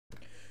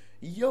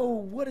Yo,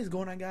 what is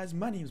going on, guys?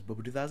 My name is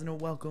Bubbo 2000 and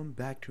welcome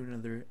back to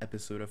another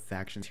episode of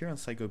Factions here on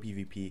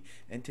SaicoPVP.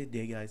 And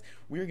today, guys,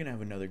 we're gonna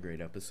have another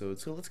great episode.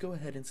 So let's go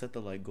ahead and set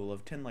the like goal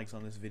of 10 likes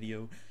on this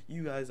video.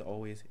 You guys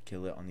always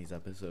kill it on these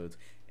episodes.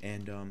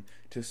 And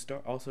to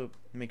start, also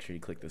make sure you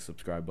click the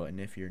subscribe button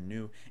if you're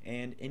new.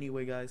 And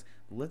anyway, guys,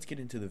 let's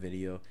get into the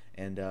video.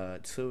 And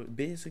so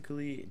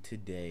basically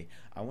today,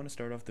 I want to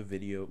start off the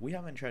video. We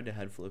haven't tried to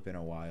head flip in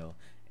a while.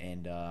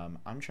 And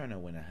I'm trying to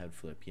win a head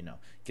flip, you know,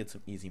 get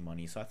some easy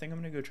money. So I think I'm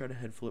gonna go try to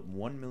head flip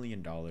 $1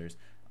 million.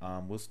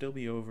 We'll still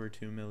be over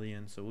 2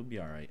 million, so we'll be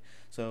all right.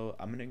 So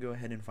I'm gonna go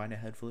ahead and find a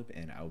head flip,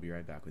 and I'll be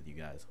right back with you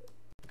guys.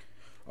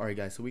 All right,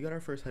 guys. So we got our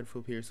first head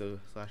flip here. So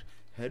slash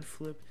head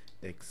flip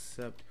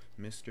except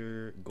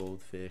Mr.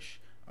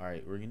 Goldfish. All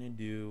right, we're gonna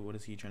do. What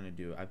is he trying to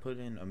do? I put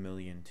in 1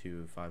 million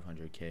to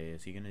 500K.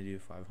 Is he gonna do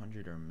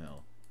 500 or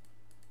mil?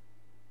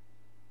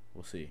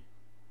 We'll see.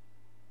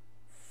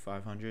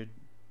 500.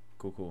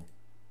 Cool.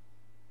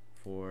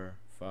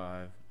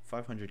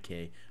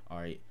 500K.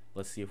 Alright,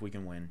 let's see if we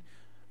can win.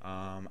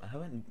 I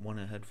haven't won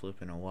a head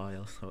flip in a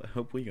while, so I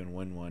hope we can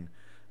win one,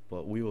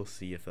 but we will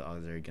see if the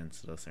odds are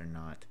against us or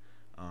not.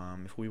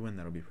 If we win,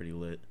 that'll be pretty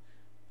lit.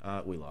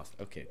 We lost.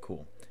 Okay,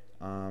 cool.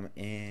 And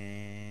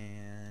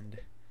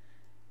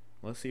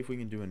let's see if we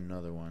can do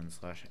another one.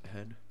 Slash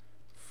head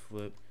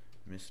flip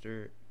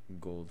Mr.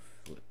 Gold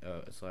flip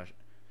slash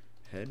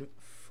head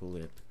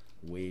flip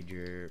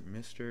wager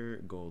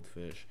Mr.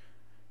 Goldfish.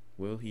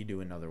 Will he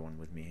do another one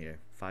with me here?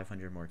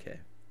 500 more K,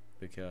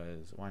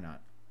 because why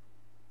not?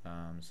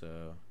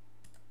 So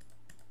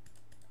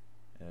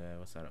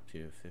what's that up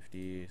to?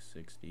 50,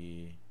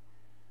 60,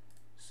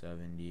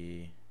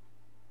 70,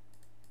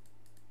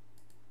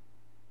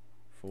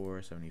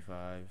 4,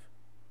 75,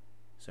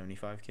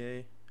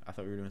 75K. I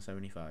thought we were doing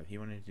 75. He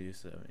wanted to do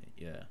 70.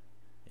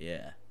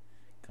 Yeah.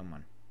 Come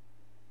on.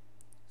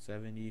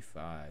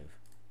 75.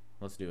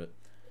 Let's do it.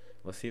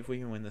 Let's see if we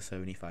can win the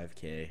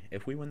 75K.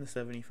 If we win the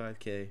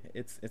 75K,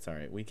 it's all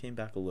right. We came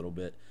back a little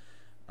bit,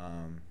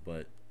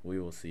 but we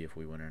will see if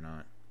we win or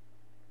not.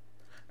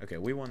 Okay,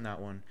 we won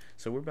that one,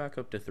 so we're back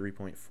up to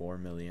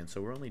 3.4 million.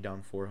 So we're only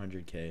down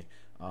 400K,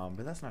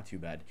 but that's not too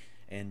bad.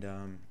 And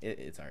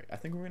it's all right. I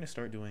think we're gonna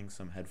start doing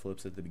some head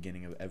flips at the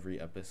beginning of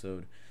every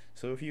episode.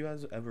 So if you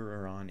guys ever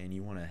are on and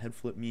you want to head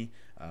flip me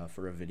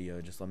for a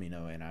video, just let me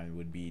know, and I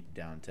would be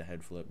down to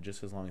head flip,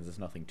 just as long as it's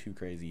nothing too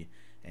crazy.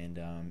 And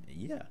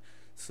yeah.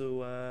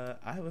 So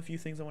I have a few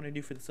things I want to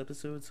do for this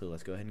episode, so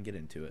let's go ahead and get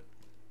into it.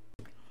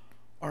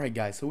 Alright,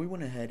 guys, so we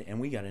went ahead and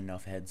we got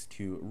enough heads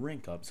to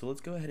rank up, so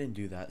let's go ahead and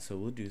do that. So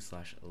we'll do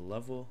slash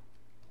level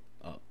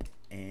up,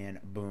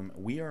 and boom,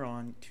 we are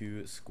on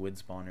to squid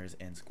spawners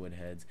and squid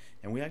heads,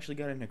 and we actually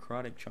got a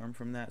necrotic charm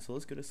from that. So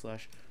let's go to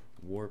slash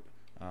warp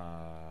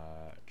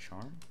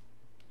charm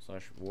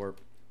slash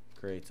warp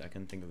crates. I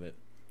couldn't think of it.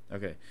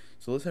 Okay,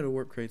 so let's head to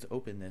warp crates,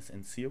 open this,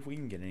 and see if we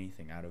can get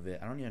anything out of it.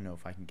 I don't even know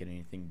if I can get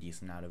anything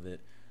decent out of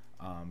it,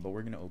 but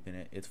we're gonna open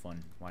it. It's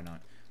fun. Why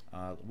not?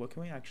 What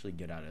can we actually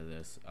get out of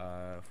this?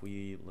 If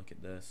we look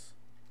at this,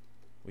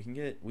 we can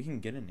get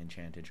an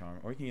enchanted charm,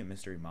 or we can get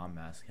mystery mob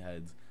mask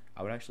heads.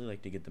 I would actually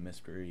like to get the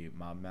mystery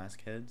mob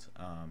mask heads,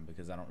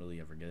 because I don't really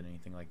ever get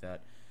anything like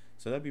that.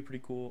 So that'd be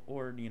pretty cool.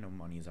 Or, you know,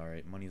 money's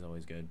alright. Money's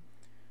always good.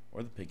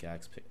 Or the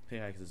pickaxe.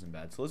 Pickaxe isn't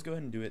bad. So let's go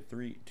ahead and do it.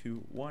 3,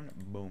 2, 1,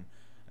 boom.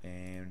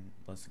 And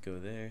let's go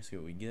there, see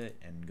what we get,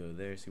 and go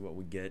there, see what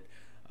we get.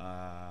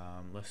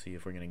 Let's see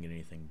if we're gonna get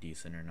anything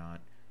decent or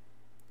not.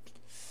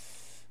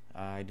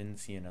 I didn't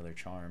see another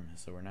charm,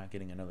 so we're not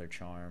getting another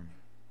charm.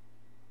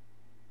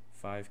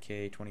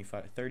 5K,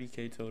 25,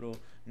 30K total,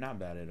 not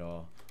bad at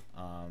all.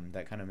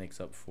 That kind of makes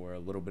up for a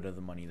little bit of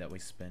the money that we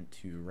spent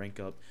to rank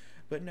up.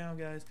 But now,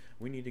 guys,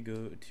 we need to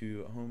go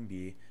to home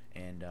B,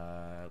 and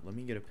let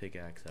me get a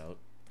pickaxe out.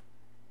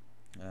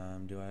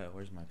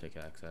 Where's my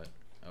pickaxe at?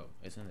 Oh,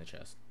 it's in the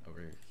chest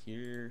over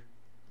here.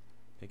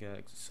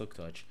 Pickaxe, silk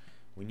touch.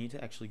 We need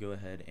to actually go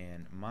ahead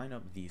and mine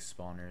up these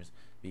spawners,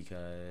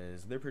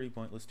 because they're pretty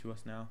pointless to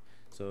us now.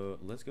 So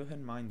let's go ahead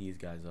and mine these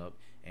guys up,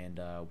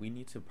 and we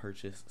need to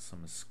purchase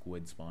some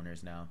squid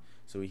spawners now,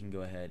 so we can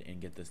go ahead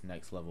and get this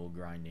next level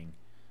grinding.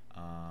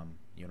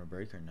 You want a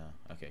break or no?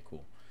 Okay,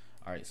 cool.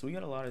 All right, so we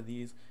got a lot of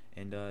these,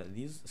 and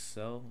these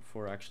sell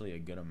for actually a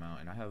good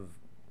amount, and I have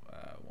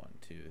 1,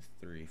 2,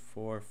 3,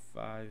 4,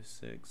 5,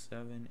 6,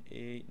 7,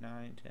 8,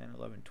 9, 10,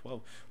 11,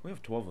 12. We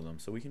have 12 of them,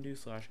 so we can do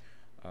slash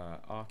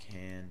awk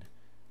hand.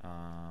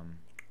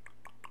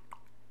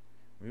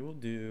 We'll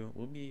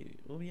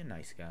be a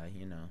nice guy,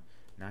 you know.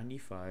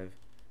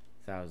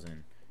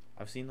 95,000.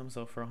 I've seen them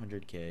sell for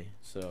 100K,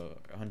 so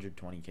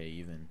 120K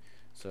even.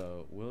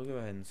 So we'll go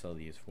ahead and sell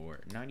these for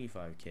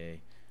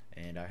 95K,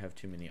 and I have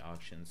too many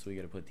auctions, so we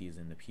got to put these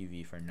in the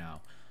PV for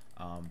now.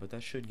 But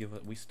that should give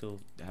us, we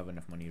still have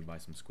enough money to buy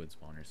some squid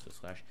spawners. So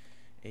slash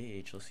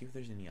AH, let's see if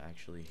there's any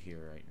actually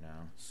here right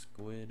now.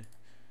 Squid,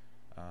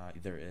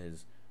 there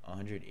is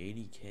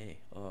 180K.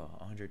 Oh,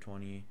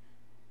 120.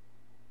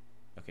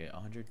 Okay,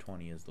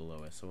 120 is the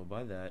lowest, so we'll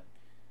buy that.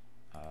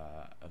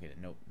 Okay,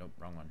 nope,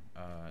 wrong one.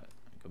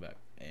 Go back,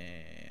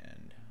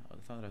 and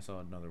thought I saw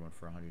another one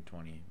for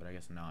 120, but I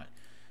guess not.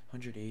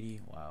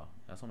 180. Wow,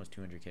 that's almost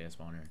 200k a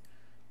spawner.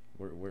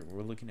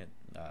 We're looking at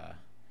a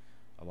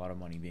lot of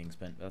money being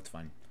spent. That's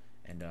fine.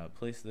 And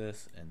place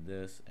this and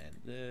this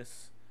and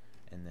this,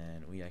 and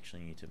then we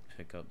actually need to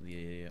pick up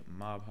the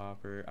mob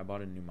hopper. I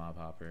bought a new mob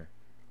hopper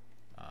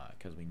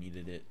because we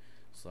needed it.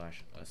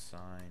 Slash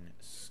assign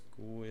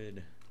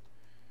squid.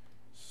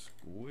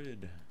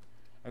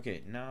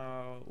 Okay,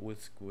 now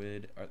with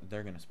squid,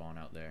 they're gonna spawn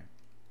out there.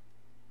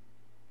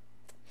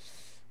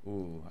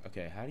 Ooh,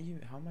 okay. How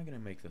am I gonna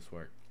make this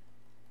work?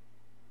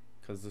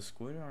 Because the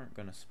squid aren't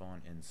gonna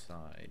spawn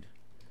inside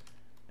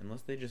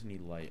unless they just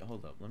need light.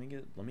 Hold up, let me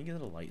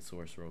get a light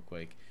source real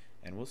quick,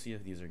 and we'll see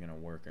if these are gonna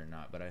work or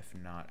not. But if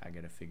not, I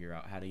gotta figure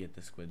out how to get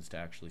the squids to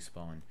actually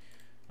spawn.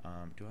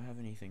 Do I have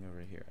anything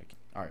over here?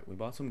 Alright, we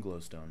bought some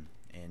glowstone,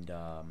 and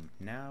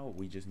now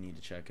we just need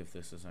to check if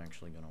this is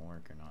actually gonna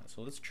work or not.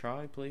 So let's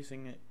try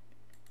placing it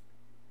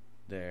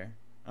there.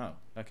 Oh,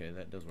 okay,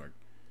 that does work,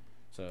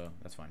 so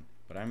that's fine.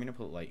 But I'm gonna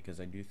put light because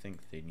I do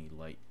think they need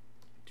light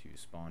to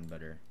spawn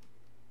better.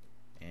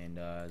 And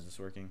is this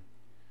working?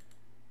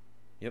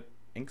 Yep,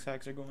 ink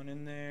sacs are going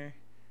in there.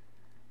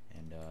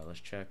 And let's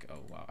check.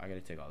 Oh wow, I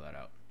gotta take all that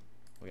out.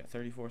 We got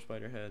 34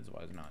 spider heads.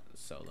 Why not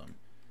sell them?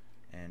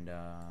 And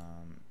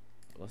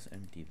let's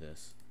empty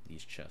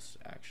these chests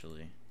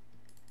actually.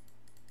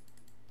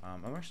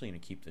 I'm actually gonna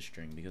keep the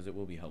string because it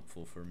will be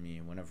helpful for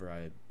me whenever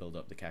I build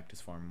up the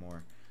cactus farm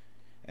more.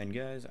 And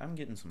guys, I'm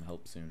getting some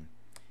help soon.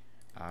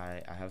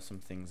 I have some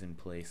things in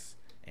place,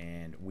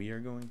 and we are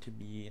going to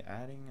be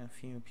adding a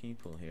few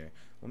people here.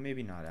 Well,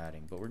 maybe not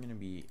adding, but we're going to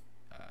be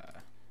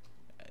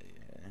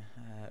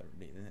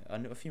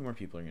a few more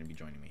people are going to be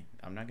joining me.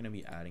 I'm not going to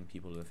be adding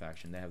people to the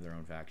faction. They have their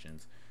own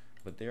factions,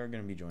 but they are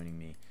going to be joining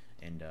me,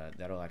 and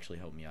that'll actually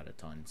help me out a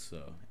ton,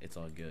 so it's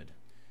all good.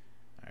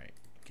 Alright,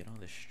 get all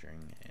this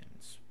string and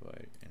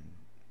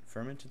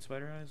fermented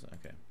spider eyes.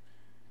 Okay,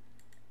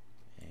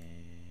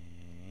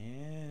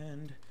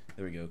 and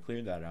there we go,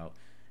 cleared that out.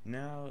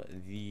 Now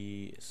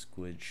the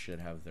squid should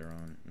have their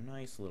own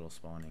nice little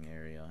spawning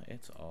area.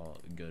 It's all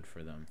good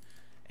for them.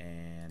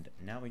 And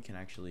now we can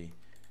actually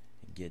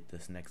get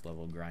this next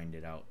level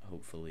grinded out,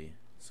 hopefully.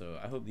 So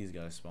I hope these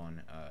guys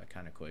spawn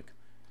kind of quick.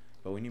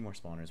 But we need more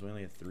spawners. We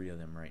only have 3 of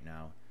them right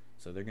now,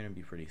 so they're going to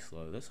be pretty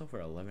slow. This sell for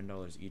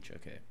 $11 each.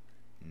 Okay,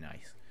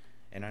 nice.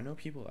 And I know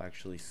people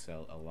actually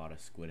sell a lot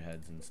of squid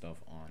heads and stuff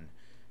on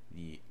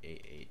the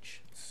AH.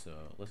 So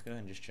let's go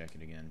ahead and just check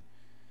it again.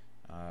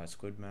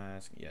 Squid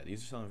mask, yeah,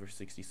 these are selling for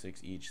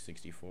 66 each,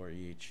 64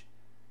 each,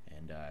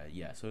 and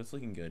yeah, so it's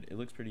looking good. It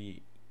looks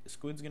pretty.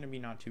 Squid's gonna be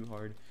not too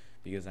hard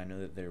because I know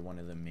that they're one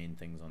of the main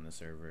things on the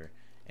server.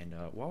 And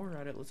while we're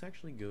at it, let's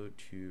actually go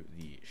to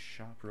the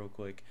shop real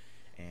quick,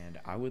 and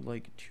I would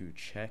like to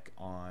check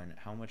on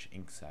how much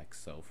ink sacs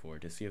sell for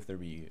to see if they'll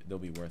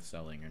be worth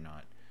selling or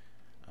not.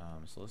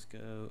 So let's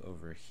go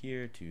over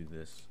here to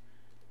this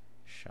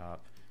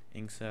shop.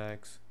 Ink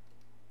sacs.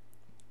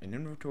 An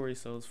inventory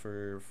sells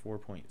for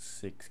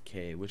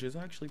 4.6k, which is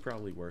actually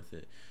probably worth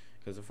it,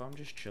 because if I'm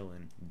just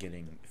chilling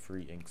getting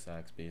free ink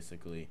sacs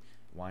basically,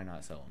 why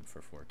not sell them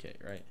for 4k,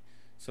 right?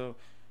 So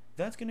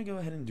that's gonna go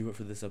ahead and do it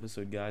for this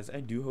episode, guys. I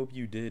do hope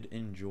you did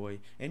enjoy,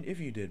 and if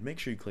you did, make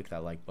sure you click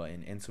that like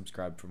button and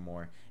subscribe for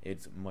more.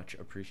 It's much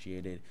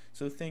appreciated.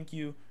 So thank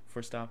you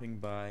for stopping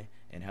by,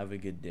 and have a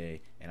good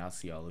day, and I'll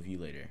see all of you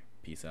later.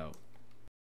 Peace out.